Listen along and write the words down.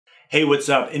Hey, what's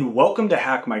up? And welcome to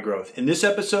Hack My Growth. In this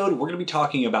episode, we're going to be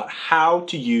talking about how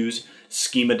to use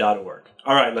Schema.org.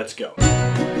 All right, let's go.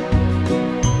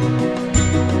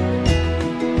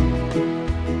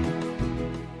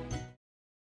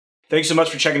 Thanks so much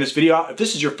for checking this video out. If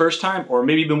this is your first time, or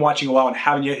maybe you've been watching a while and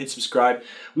haven't yet hit subscribe,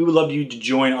 we would love you to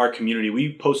join our community.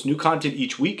 We post new content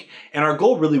each week, and our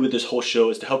goal really with this whole show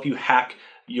is to help you hack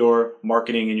your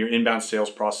marketing and your inbound sales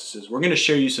processes. We're going to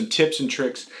share you some tips and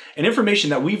tricks and information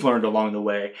that we've learned along the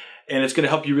way, and it's going to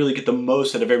help you really get the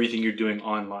most out of everything you're doing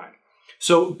online.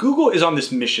 So Google is on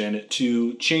this mission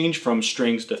to change from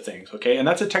strings to things, okay? And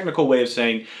that's a technical way of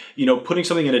saying, putting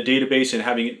something in a database and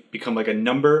having it become like a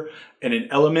number and an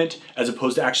element as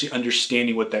opposed to actually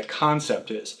understanding what that concept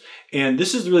is. And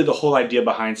this is really the whole idea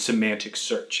behind semantic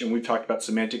search. And we've talked about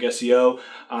semantic SEO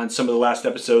on some of the last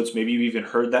episodes. Maybe you've even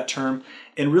heard that term.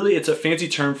 And really it's a fancy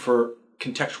term for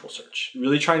contextual search,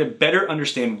 really trying to better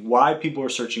understand why people are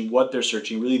searching, what they're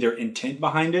searching, really their intent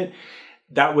behind it.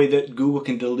 That way that Google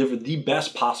can deliver the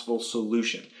best possible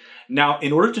solution. Now,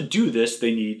 in order to do this,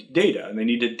 they need data, and they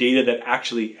need data that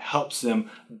actually helps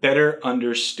them better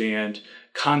understand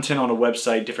content on a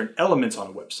website, different elements on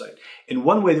a website. And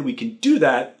one way that we can do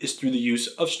that is through the use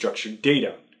of structured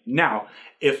data. Now,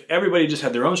 if everybody just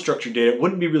had their own structured data, it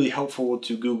wouldn't be really helpful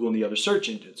to Google and the other search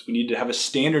engines. We need to have a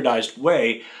standardized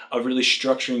way of really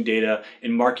structuring data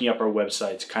and marking up our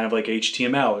websites, kind of like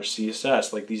HTML or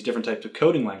CSS, like these different types of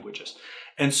coding languages.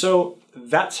 And so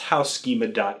that's how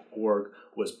Schema.org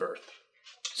was birthed.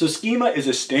 So Schema is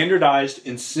a standardized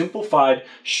and simplified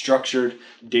structured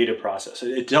data process.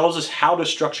 It tells us how to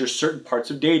structure certain parts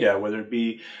of data, whether it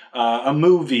be a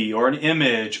movie or an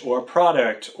image or a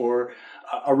product or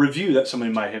a review that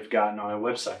somebody might have gotten on a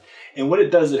website. And what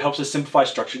it does, it helps us simplify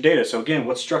structured data. So again,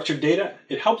 what's structured data?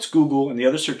 It helps Google and the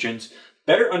other search engines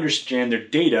better understand their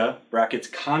data, brackets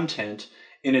content,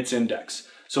 in its index.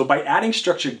 So by adding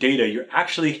structured data, you're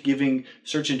actually giving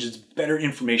search engines better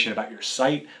information about your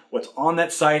site, what's on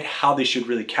that site, how they should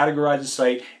really categorize the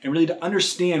site, and really to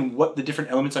understand what the different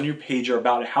elements on your page are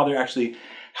about and how they're actually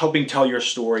helping tell your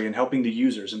story and helping the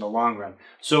users in the long run.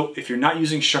 So if you're not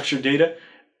using structured data,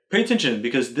 pay attention,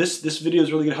 because this video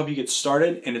is really going to help you get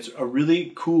started, and it's a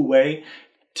really cool way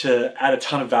to add a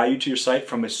ton of value to your site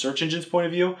from a search engine's point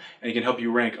of view, and it can help you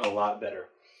rank a lot better.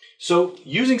 So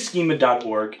using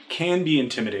Schema.org can be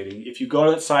intimidating. If you go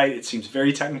to that site, it seems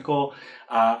very technical.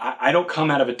 I don't come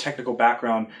out of a technical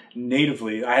background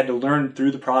natively. I had to learn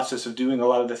through the process of doing a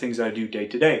lot of the things that I do day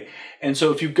to day. And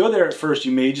so if you go there at first,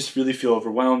 you may just really feel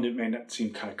overwhelmed. It may not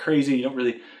seem kind of crazy.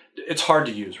 It's hard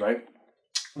to use, right?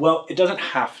 Well, it doesn't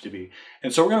have to be.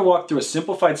 And so we're going to walk through a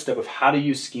simplified step of how to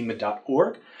use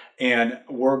Schema.org. And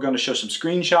we're going to show some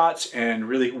screenshots and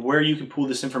really where you can pull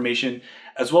this information,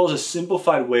 as well as a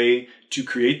simplified way to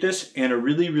create this, and a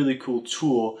really, really cool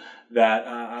tool that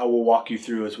I will walk you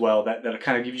through as well that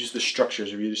kind of gives you the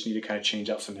structures, or you just need to kind of change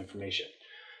out some information.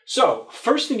 So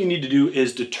first thing you need to do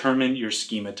is determine your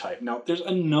schema type. Now there's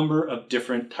a number of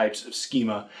different types of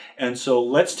schema, and so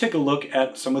let's take a look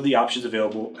at some of the options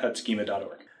available at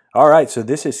Schema.org. All right, so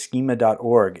this is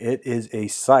Schema.org. It is a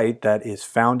site that is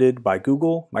founded by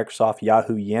Google, Microsoft,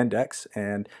 Yahoo, Yandex,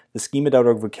 and the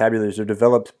Schema.org vocabularies are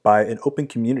developed by an open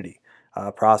community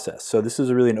process. So this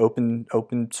is really an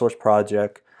open source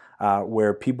project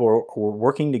where people are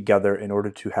working together in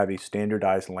order to have a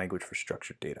standardized language for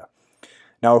structured data.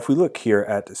 Now, if we look here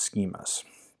at the schemas,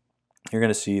 you're going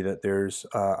to see that there's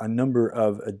a number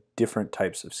of different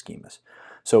types of schemas.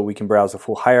 So we can browse the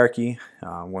full hierarchy,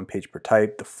 one page per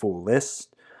type, the full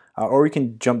list, or we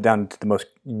can jump down to the most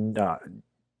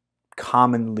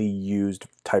commonly used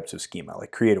types of schema,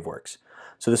 like creative works.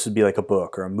 So this would be like a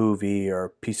book or a movie or a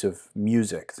piece of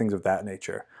music, things of that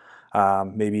nature.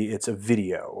 Maybe it's a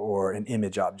video or an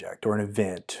image object or an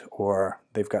event, or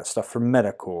they've got stuff for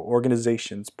medical,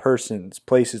 organizations, persons,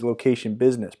 places, location,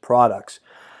 business, products,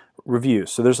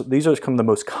 reviews. So these are some of the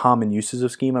most common uses of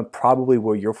schema, probably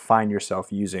where you'll find yourself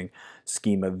using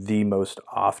schema the most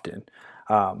often.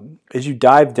 As you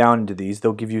dive down into these,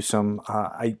 they'll give you some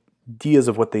ideas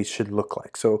of what they should look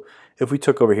like. So if we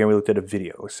took over here and we looked at a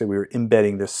video, let's say we were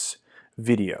embedding this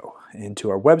video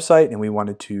into our website and we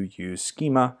wanted to use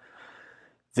schema,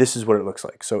 this is what it looks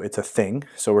like. So it's a thing.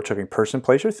 So we're talking person,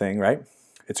 place, or thing, right?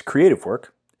 It's creative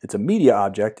work, it's a media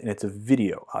object, and it's a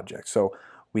video object. So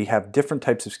we have different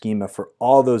types of schema for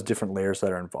all those different layers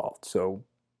that are involved. So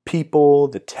people,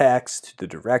 the text, the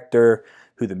director,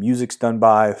 who the music's done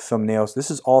by, thumbnails.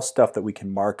 This is all stuff that we can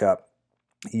mark up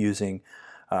using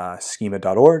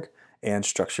Schema.org and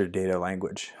structured data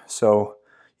language. So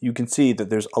you can see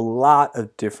that there's a lot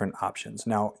of different options.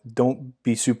 Now, don't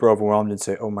be super overwhelmed and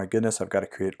say, oh my goodness, I've got to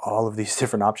create all of these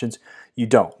different options. You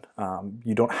don't.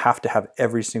 You don't have to have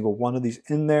every single one of these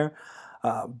in there.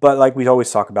 But like we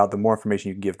always talk about, the more information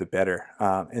you can give, the better.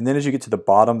 And then as you get to the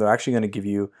bottom, they're actually going to give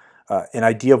you an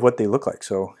idea of what they look like.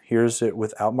 So here's it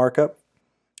without markup.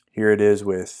 Here it is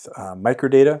with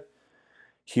microdata.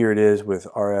 Here it is with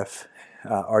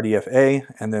RDFA.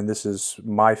 And then this is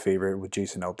my favorite with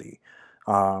JSON-LD.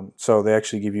 So they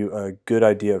actually give you a good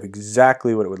idea of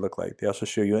exactly what it would look like. They also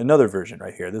show you another version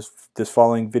right here. This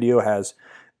following video has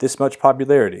this much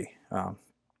popularity.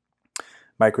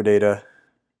 Microdata,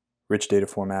 rich data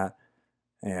format,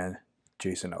 and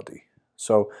JSON-LD.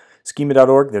 So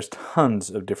schema.org, there's tons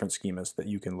of different schemas that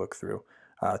you can look through.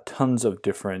 Tons of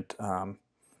different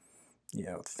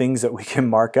things that we can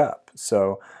mark up.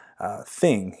 So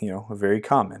thing, very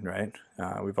common, right?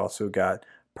 We've also got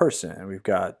person, and we've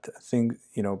got thing,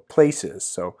 places.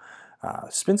 So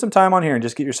spend some time on here and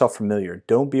just get yourself familiar.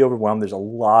 Don't be overwhelmed. There's a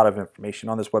lot of information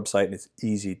on this website, and it's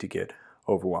easy to get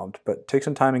overwhelmed. But take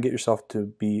some time and get yourself to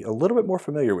be a little bit more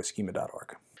familiar with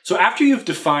schema.org. So after you've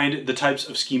defined the types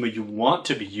of schema you want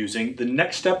to be using, the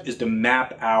next step is to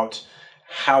map out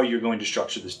how you're going to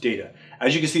structure this data.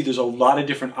 As you can see, there's a lot of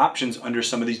different options under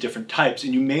some of these different types,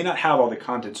 and you may not have all the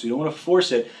content, so you don't want to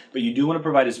force it, but you do want to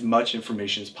provide as much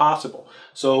information as possible.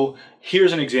 So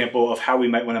here's an example of how we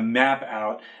might want to map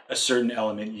out a certain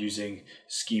element using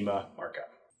schema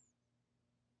markup.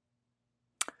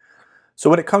 So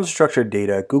when it comes to structured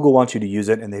data, Google wants you to use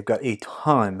it, and they've got a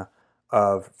ton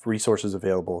of resources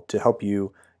available to help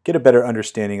you get a better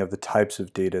understanding of the types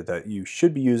of data that you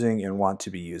should be using and want to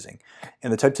be using,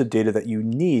 and the types of data that you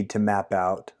need to map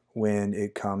out when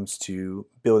it comes to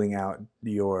building out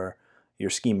your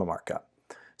schema markup.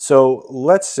 So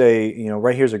let's say,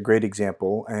 right here's a great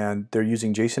example, and they're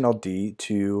using JSON-LD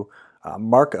to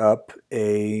mark up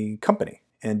a company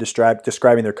and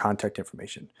describing their contact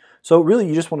information. So really,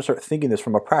 you just want to start thinking this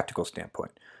from a practical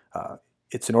standpoint.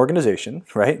 It's an organization,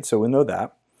 right? So we know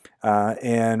that.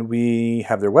 And we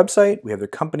have their website, we have their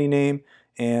company name,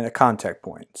 and a contact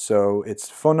point. So it's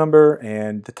phone number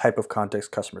and the type of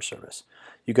context, customer service.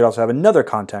 You could also have another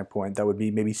contact point that would be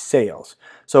maybe sales.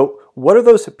 So what are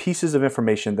those pieces of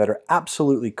information that are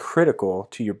absolutely critical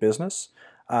to your business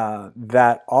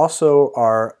that also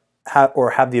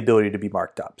have the ability to be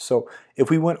marked up? So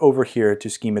if we went over here to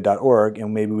schema.org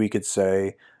and maybe we could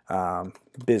say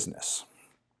business.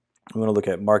 We want to look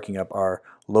at marking up our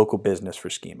local business for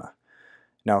schema.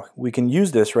 Now we can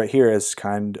use this right here as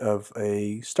kind of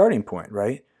a starting point,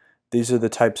 right? These are the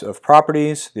types of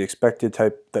properties, the expected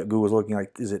type that Google's looking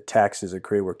like. Is it text? Is it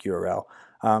CreateWork URL?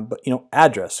 But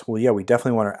address. Well, yeah, we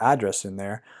definitely want our address in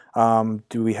there.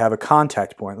 Do we have a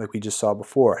contact point like we just saw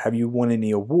before? Have you won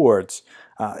any awards?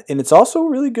 And it's also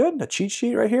really good, a cheat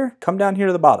sheet right here. Come down here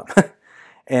to the bottom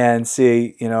and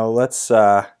see, let's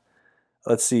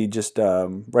see just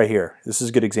right here. This is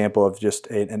a good example of just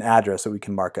an address that we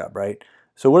can mark up, right?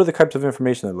 So what are the types of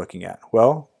information they're looking at?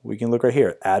 Well, we can look right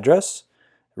here. Address,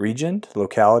 region,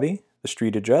 locality, the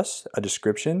street address, a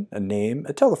description, a name,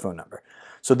 a telephone number.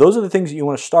 So those are the things that you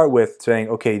want to start with, saying,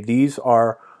 okay, these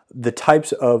are the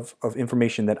types of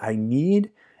information that I need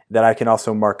that I can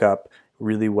also mark up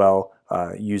really well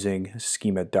using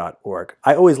schema.org.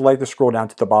 I always like to scroll down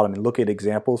to the bottom and look at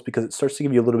examples because it starts to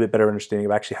give you a little bit better understanding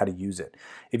of actually how to use it.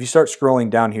 If you start scrolling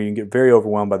down here, you can get very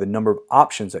overwhelmed by the number of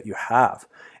options that you have.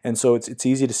 And so it's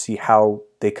easy to see how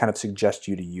they kind of suggest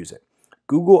you to use it.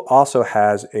 Google also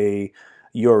has a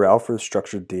URL for the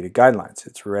structured data guidelines.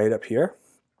 It's right up here.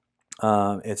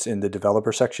 It's in the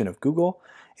developer section of Google,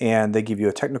 and they give you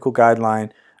a technical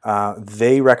guideline.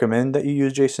 They recommend that you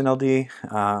use JSON-LD,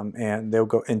 and they'll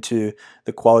go into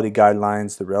the quality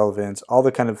guidelines, the relevance, all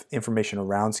the kind of information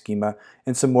around schema,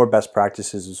 and some more best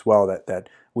practices as well that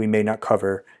we may not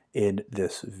cover in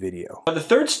this video. The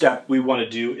third step we want to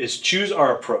do is choose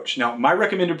our approach. Now, my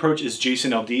recommended approach is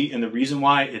JSON-LD, and the reason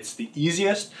why it's the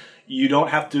easiest, you don't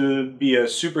have to be a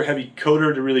super heavy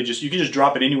coder to really you can just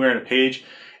drop it anywhere in a page,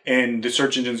 and the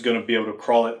search engine is going to be able to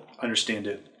crawl it, understand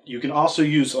it. You can also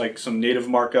use like some native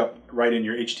markup right in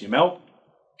your HTML.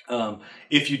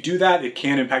 If you do that, it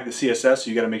can impact the CSS, so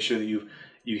you got to make sure that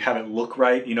you have it look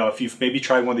right. If you've maybe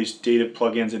tried one of these data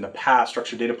plugins in the past,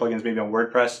 structured data plugins maybe on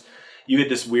WordPress, you get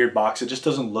this weird box. It just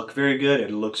doesn't look very good.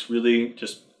 It looks really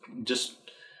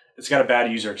it's got a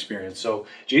bad user experience. So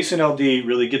JSON-LD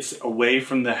really gets away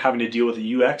from having to deal with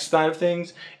the UX side of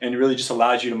things and really just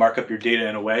allows you to mark up your data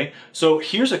in a way. So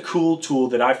here's a cool tool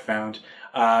that I found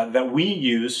that we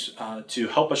use to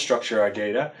help us structure our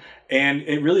data, and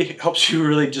it really helps you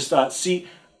really just see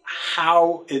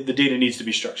how the data needs to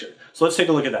be structured. So let's take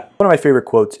a look at that. One of my favorite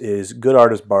quotes is, "Good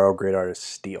artists borrow, great artists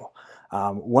steal."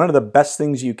 One of the best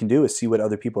things you can do is see what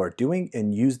other people are doing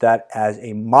and use that as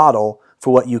a model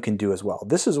for what you can do as well.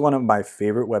 This is one of my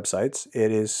favorite websites.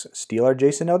 It is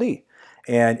StealRJSON-LD,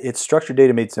 and it's structured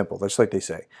data made simple, just like they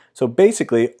say. So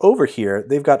basically, over here,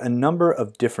 they've got a number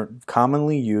of different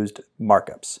commonly used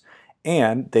markups,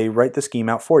 and they write the scheme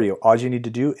out for you. All you need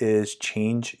to do is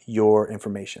change your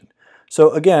information. So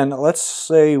again, let's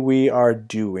say we are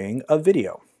doing a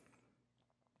video.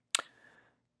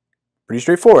 Pretty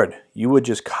straightforward. You would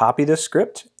just copy this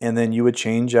script, and then you would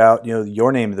change out,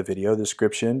 your name of the video, the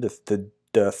description,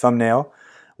 the thumbnail,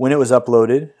 when it was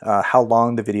uploaded, how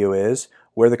long the video is,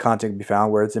 where the content can be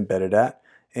found, where it's embedded at,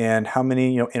 and how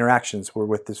many interactions were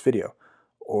with this video.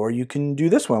 Or you can do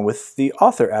this one with the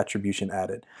author attribution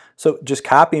added. So just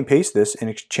copy and paste this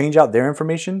and change out their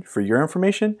information for your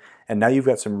information, and now you've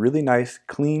got some really nice,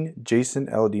 clean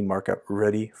JSON-LD markup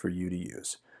ready for you to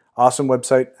use. Awesome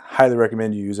website. Highly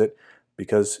recommend you use it,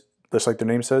 because just like the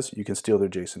name says, you can steal their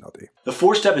JSON-LD. The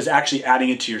fourth step is actually adding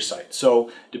it to your site.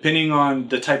 So depending on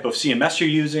the type of CMS you're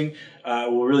using,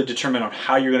 will really determine on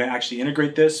how you're going to actually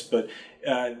integrate this. But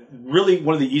really,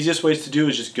 one of the easiest ways to do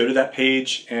is just go to that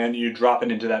page and you drop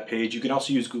it into that page. You can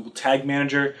also use Google Tag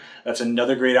Manager. That's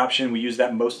another great option. We use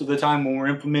that most of the time when we're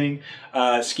implementing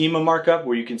schema markup,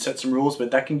 where you can set some rules,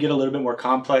 but that can get a little bit more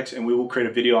complex, and we will create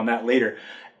a video on that later.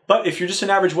 But if you're just an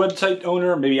average website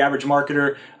owner, maybe average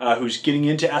marketer who's getting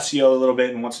into SEO a little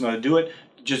bit and wants to know how to do it,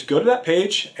 just go to that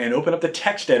page and open up the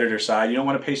text editor side. You don't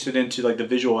want to paste it into like the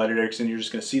visual editor, because then you're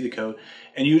just going to see the code.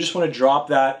 And you just want to drop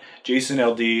that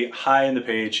JSON-LD high in the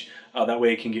page. That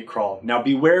way it can get crawled. Now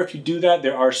beware, if you do that,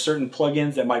 there are certain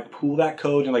plugins that might pull that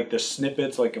code in like the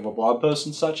snippets like of a blog post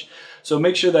and such. So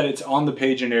make sure that it's on the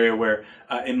page in an area where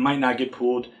it might not get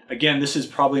pulled. Again, this is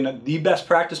probably not the best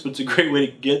practice, but it's a great way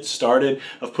to get started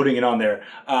of putting it on there.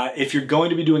 If you're going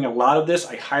to be doing a lot of this,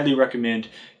 I highly recommend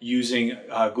using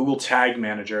Google Tag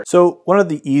Manager. So one of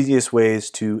the easiest ways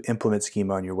to implement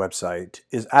schema on your website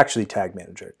is actually Tag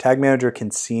Manager. Tag Manager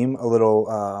can seem a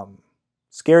little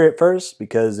scary at first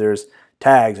because there's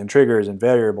tags and triggers and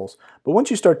variables, but once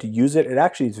you start to use it, it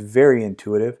actually is very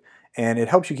intuitive, and it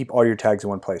helps you keep all your tags in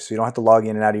one place. So you don't have to log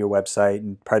in and out of your website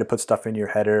and try to put stuff in your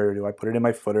header. Do I put it in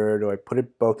my footer? Do I put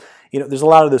it both? There's a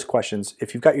lot of those questions.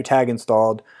 If you've got your tag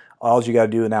installed, all you got to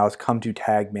do now is come to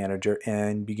Tag Manager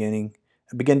and begin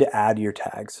to add your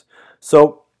tags.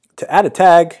 So to add a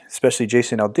tag, especially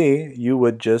JSON-LD, you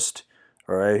would just,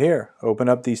 right here, open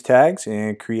up these tags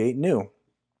and create new.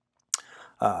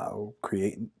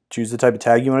 Choose the type of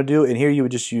tag you want to do, and here you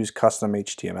would just use custom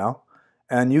HTML,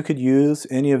 and you could use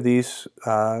any of these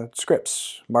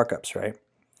scripts, markups, right,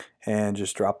 and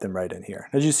just drop them right in here.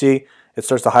 As you see, it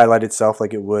starts to highlight itself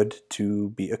like it would to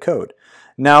be a code.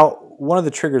 Now, one of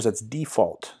the triggers that's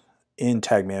default in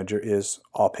Tag Manager is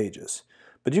all pages,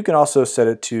 but you can also set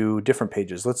it to different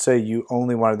pages. Let's say you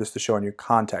only wanted this to show on your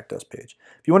Contact Us page.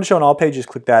 If you want to show on all pages,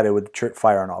 click that. It would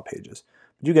fire on all pages.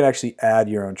 But you can actually add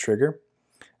your own trigger.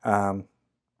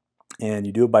 And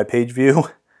you do it by page view.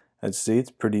 Let's see,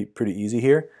 it's pretty easy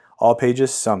here. All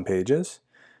pages, some pages.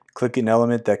 Click an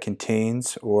element that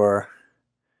contains, or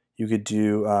you could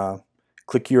do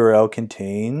click URL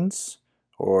contains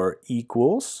or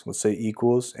equals. Let's say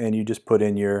equals, and you just put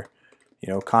in your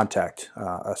Contact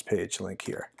Us page link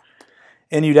here.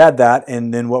 And you'd add that,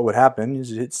 and then what would happen is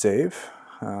hit save,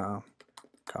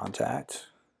 contact.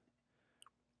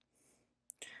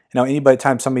 Now,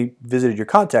 time somebody visited your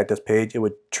Contact Us page, it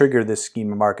would trigger this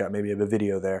schema markup. Maybe you have a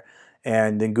video there,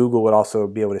 and then Google would also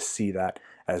be able to see that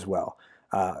as well.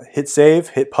 Hit save,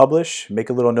 hit publish, make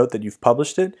a little note that you've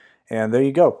published it, and there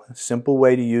you go. A simple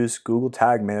way to use Google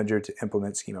Tag Manager to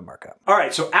implement schema markup. All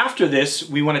right, so after this,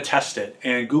 we want to test it,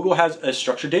 and Google has a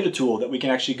structured data tool that we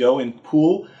can actually go and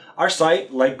pool our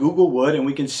site like Google would, and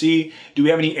we can see, do we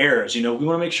have any errors? We want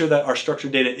to make sure that our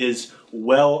structured data is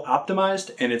well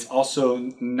optimized and it's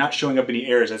also not showing up any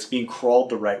errors, that's being crawled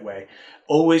the right way.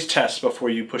 Always test before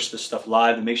you push this stuff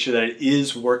live and make sure that it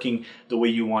is working the way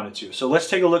you want it to. So let's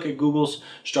take a look at Google's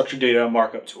structured data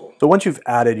markup tool. So once you've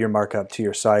added your markup to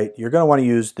your site, you're going to want to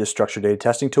use this structured data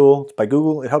testing tool. It's by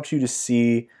Google. It helps you to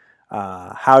see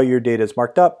how your data is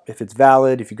marked up, if it's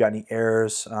valid, if you've got any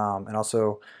errors, and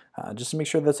also just to make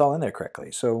sure that's all in there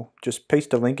correctly. So just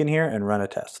paste a link in here and run a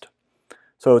test.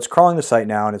 So it's crawling the site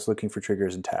now and it's looking for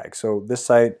triggers and tags. So this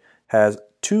site has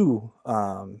two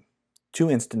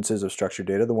instances of structured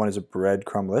data. The one is a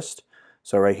breadcrumb list.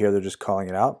 So right here they're just calling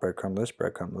it out, breadcrumb list,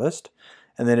 breadcrumb list.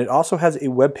 And then it also has a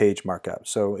web page markup.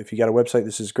 So if you got a website,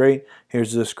 this is great.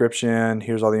 Here's the description,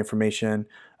 here's all the information.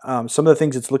 Some of the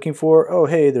things it's looking for, oh,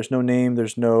 hey, there's no name,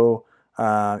 there's no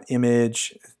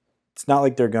image. It's not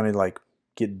like they're going to like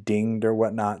get dinged or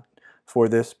whatnot for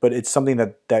this, but it's something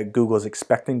that Google is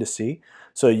expecting to see.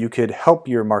 So you could help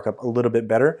your markup a little bit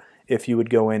better if you would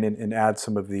go in and add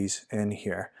some of these in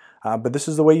here. But this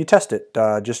is the way you test it.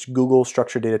 Just Google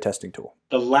structured data testing tool.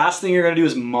 The last thing you're going to do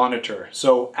is monitor.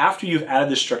 So after you've added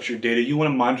the structured data, you want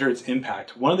to monitor its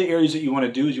impact. One of the areas that you want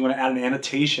to do is you want to add an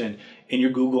annotation in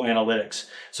your Google Analytics.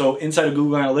 So inside of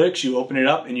Google Analytics, you open it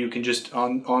up and you can just,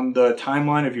 on the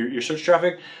timeline of your search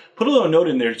traffic, put a little note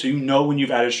in there so you know when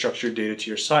you've added structured data to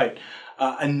your site.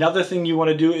 Another thing you want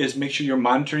to do is make sure you're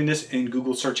monitoring this in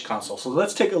Google Search Console. So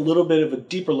let's take a little bit of a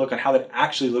deeper look on how that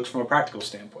actually looks from a practical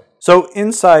standpoint. So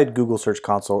inside Google Search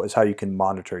Console is how you can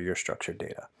monitor your structured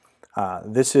data.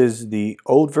 This is the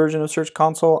old version of Search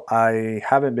Console. I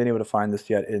haven't been able to find this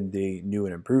yet in the new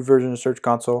and improved version of Search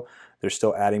Console. They're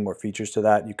still adding more features to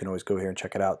that. You can always go here and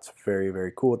check it out. It's very,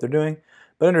 very cool what they're doing.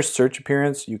 But under Search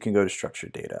Appearance, you can go to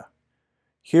Structured Data.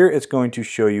 Here it's going to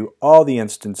show you all the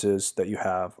instances that you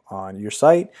have on your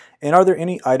site and are there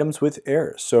any items with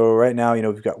errors. So right now,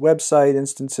 we've got website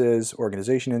instances,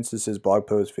 organization instances, blog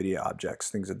posts, video objects,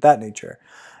 things of that nature.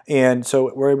 And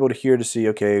so we're able to here to see,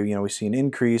 okay, we see an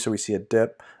increase or we see a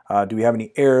dip. Do we have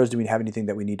any errors? Do we have anything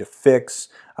that we need to fix?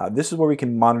 This is where we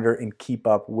can monitor and keep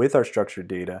up with our structured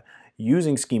data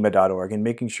using schema.org and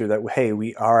making sure that, hey,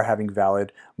 we are having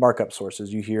valid markup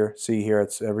sources. You see here,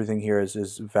 everything here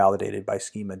is validated by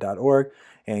schema.org,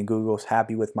 and Google's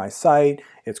happy with my site.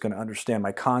 It's going to understand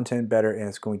my content better, and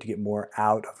it's going to get more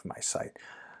out of my site.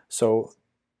 So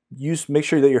make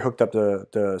sure that you're hooked up to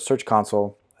the Search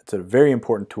Console. It's a very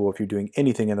important tool if you're doing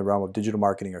anything in the realm of digital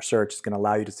marketing or search. It's going to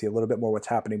allow you to see a little bit more what's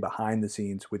happening behind the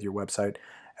scenes with your website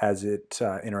as it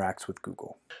interacts with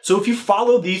Google. So if you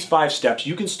follow these 5 steps,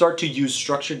 you can start to use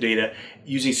structured data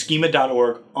using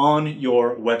schema.org on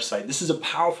your website. This is a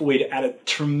powerful way to add a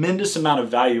tremendous amount of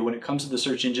value when it comes to the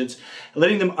search engines,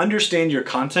 letting them understand your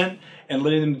content and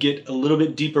letting them get a little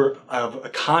bit deeper of a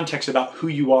context about who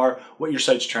you are, what your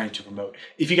site's trying to promote.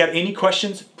 If you got any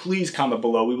questions, please comment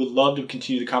below. We would love to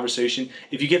continue the conversation.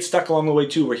 If you get stuck along the way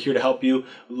too, we're here to help you.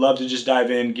 We'd love to just dive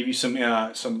in, give you some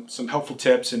helpful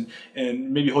tips and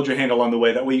maybe hold your hand along the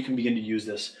way. That way you can begin to use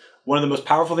this. One of the most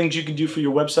powerful things you can do for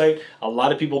your website, a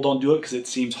lot of people don't do it because it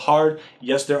seems hard.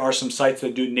 Yes, there are some sites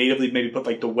that do it natively, maybe put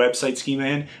like the website schema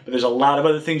in, but there's a lot of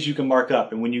other things you can mark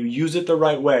up. And when you use it the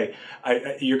right way,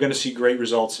 you're going to see great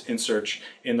results in search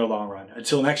in the long run.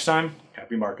 Until next time,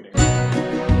 happy marketing.